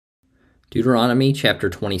Deuteronomy chapter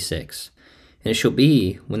 26. And it shall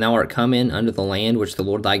be, when thou art come in unto the land which the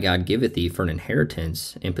Lord thy God giveth thee for an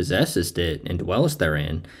inheritance, and possessest it, and dwellest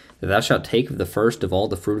therein, that thou shalt take of the first of all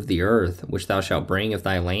the fruit of the earth, which thou shalt bring of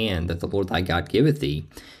thy land that the Lord thy God giveth thee,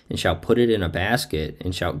 and shalt put it in a basket,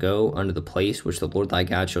 and shalt go unto the place which the Lord thy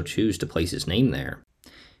God shall choose to place his name there.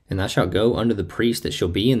 And thou shalt go unto the priest that shall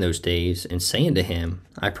be in those days, and say unto him,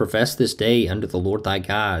 I profess this day unto the Lord thy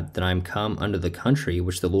God, that I am come unto the country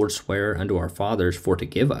which the Lord sware unto our fathers for to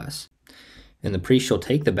give us. And the priest shall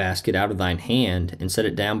take the basket out of thine hand, and set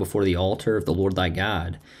it down before the altar of the Lord thy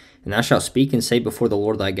God. And thou shalt speak and say before the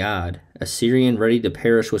Lord thy God, A Syrian ready to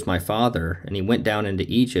perish was my father, and he went down into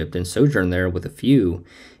Egypt, and sojourned there with a few,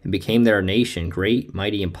 and became there a nation, great,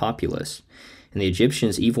 mighty, and populous. And the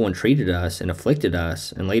Egyptians evil entreated us, and afflicted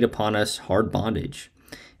us, and laid upon us hard bondage.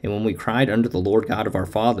 And when we cried unto the Lord God of our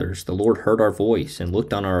fathers, the Lord heard our voice, and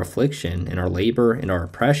looked on our affliction, and our labor, and our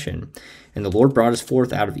oppression. And the Lord brought us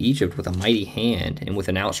forth out of Egypt with a mighty hand, and with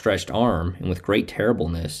an outstretched arm, and with great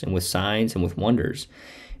terribleness, and with signs, and with wonders.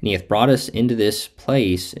 And he hath brought us into this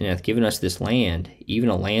place, and hath given us this land, even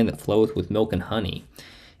a land that floweth with milk and honey.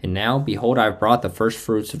 And now, behold, I have brought the first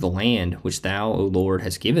fruits of the land, which thou, O Lord,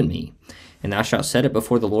 hast given me. And thou shalt set it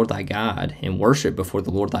before the Lord thy God, and worship before the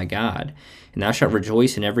Lord thy God. And thou shalt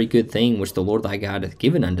rejoice in every good thing which the Lord thy God hath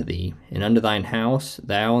given unto thee, and unto thine house,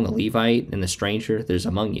 thou and the Levite and the stranger that is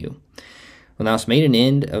among you. When thou hast made an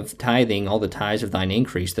end of tithing all the tithes of thine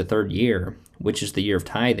increase the third year, which is the year of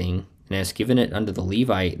tithing, and hast given it unto the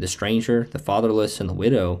Levite, the stranger, the fatherless, and the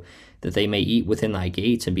widow, that they may eat within thy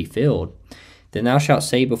gates and be filled, then thou shalt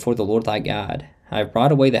say before the Lord thy God, I have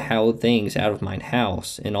brought away the hallowed things out of mine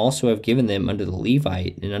house, and also have given them unto the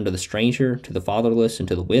Levite, and unto the stranger, to the fatherless, and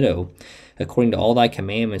to the widow, according to all thy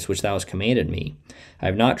commandments which thou hast commanded me. I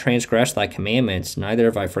have not transgressed thy commandments, neither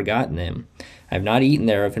have I forgotten them. I have not eaten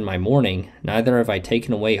thereof in my mourning, neither have I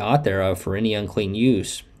taken away aught thereof for any unclean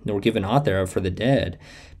use, nor given aught thereof for the dead.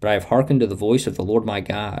 But I have hearkened to the voice of the Lord my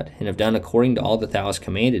God, and have done according to all that thou hast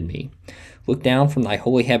commanded me. Look down from thy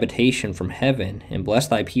holy habitation from heaven, and bless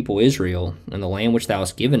thy people Israel, and the land which thou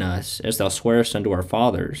hast given us, as thou swarest unto our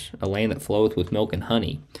fathers, a land that floweth with milk and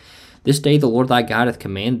honey. This day the Lord thy God hath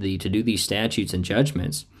commanded thee to do these statutes and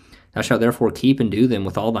judgments. Thou shalt therefore keep and do them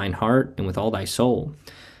with all thine heart and with all thy soul.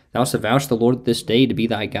 Thou hast avouched the Lord this day to be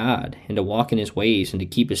thy God, and to walk in his ways, and to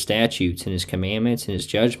keep his statutes, and his commandments, and his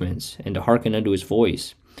judgments, and to hearken unto his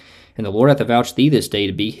voice. And the Lord hath avouched thee this day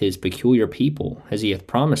to be his peculiar people, as he hath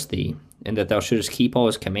promised thee, and that thou shouldest keep all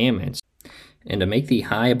his commandments, and to make thee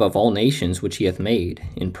high above all nations which he hath made,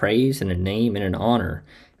 in praise, and in name, and in honor,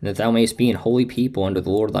 and that thou mayest be an holy people unto the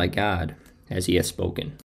Lord thy God, as he hath spoken.